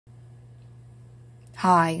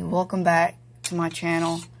Hi, welcome back to my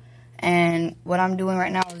channel, and what I'm doing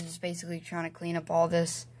right now is just basically trying to clean up all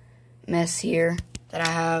this mess here that I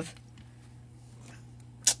have.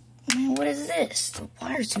 Man, what is this? The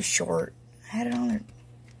wire's too short. I had it on there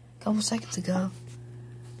a couple seconds ago.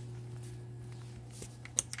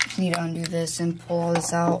 Just need to undo this and pull all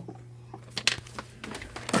this out.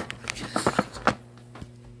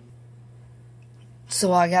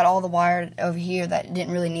 So I got all the wire over here that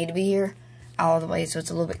didn't really need to be here out of the way, so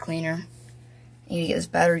it's a little bit cleaner. I need to get this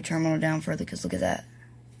battery terminal down further because look at that.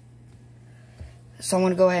 So I'm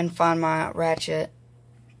going to go ahead and find my ratchet.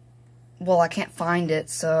 Well, I can't find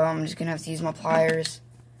it, so I'm just going to have to use my pliers.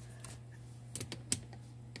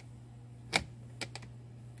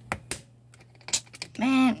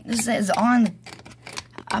 Man, this is on.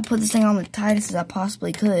 I put this thing on the tightest as I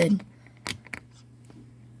possibly could.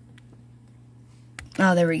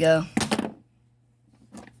 Oh, there we go.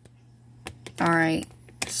 Alright,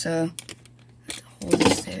 so let's hold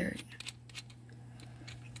this there.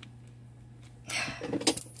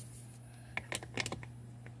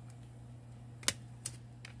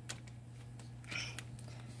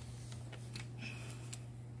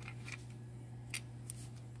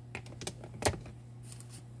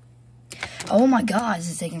 Oh my god,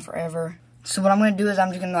 this is taking forever. So what I'm going to do is I'm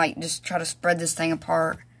just going to just try to spread this thing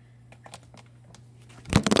apart.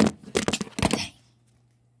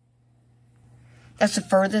 That's the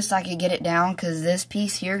furthest I could get it down because this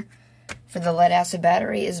piece here for the lead acid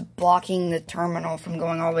battery is blocking the terminal from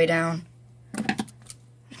going all the way down. I'm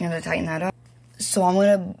going to tighten that up. So I'm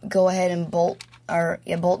going to go ahead and bolt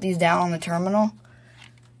these down on the terminal.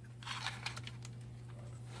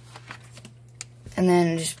 And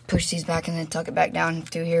then just push these back and then tuck it back down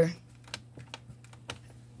through here.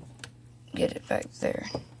 Get it back there.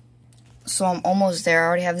 So I'm almost there. I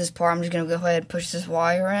already have this part. I'm just going to go ahead and push this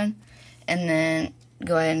wire in. And then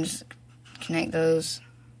go ahead and just connect those.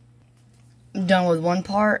 I'm done with one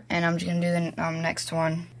part, and I'm just going to do the next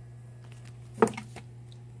one.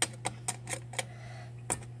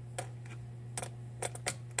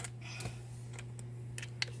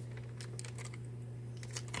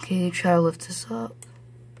 Okay, try to lift this up.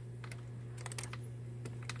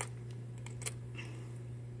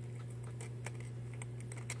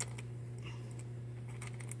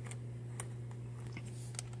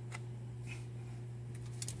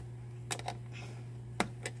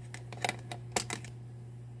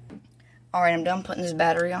 Alright, I'm done putting this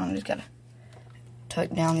battery on. I just gotta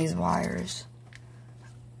tuck down these wires.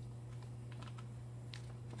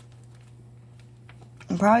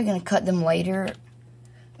 I'm probably gonna cut them later,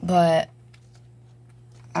 but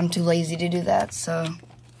I'm too lazy to do that, so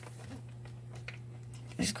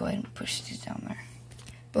just go ahead and push these down there.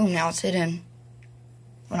 Boom, now it's hidden.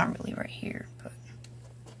 Well, not really right here, but.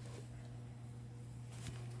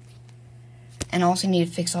 And I also need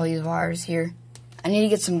to fix all these wires here. I need to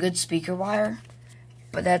get some good speaker wire,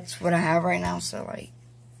 but that's what I have right now, so,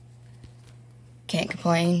 can't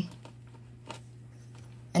complain.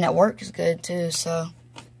 And at work is good, too, so.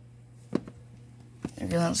 I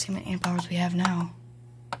really don't see how many amp hours we have now.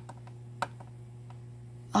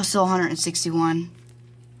 Oh, still 161.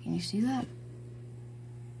 Can you see that?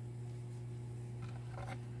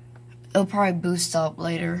 It'll probably boost up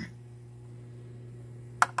later.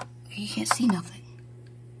 You can't see nothing.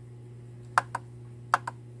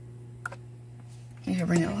 I need to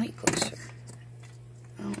bring the light closer.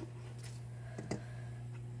 Oh.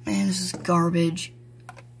 Man, this is garbage.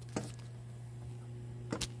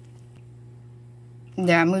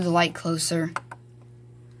 There, I moved the light closer.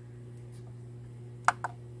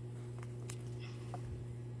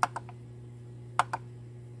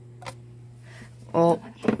 Well,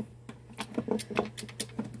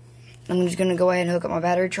 I'm just gonna go ahead and hook up my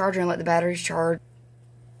battery charger and let the batteries charge.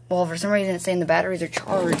 Well, for some reason it's saying the batteries are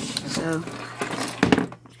charged, so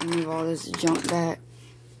move all this junk back.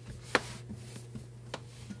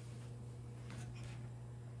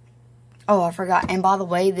 Oh, I forgot. And by the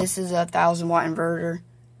way, this is a 1,000-watt inverter.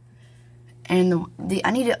 And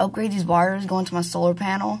I need to upgrade these wires going to my solar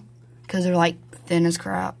panel because they're thin as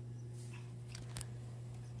crap.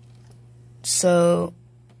 So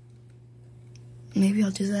maybe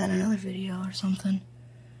I'll do that in another video or something.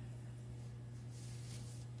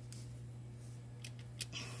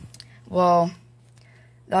 Well,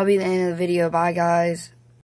 that'll be the end of the video. Bye, guys.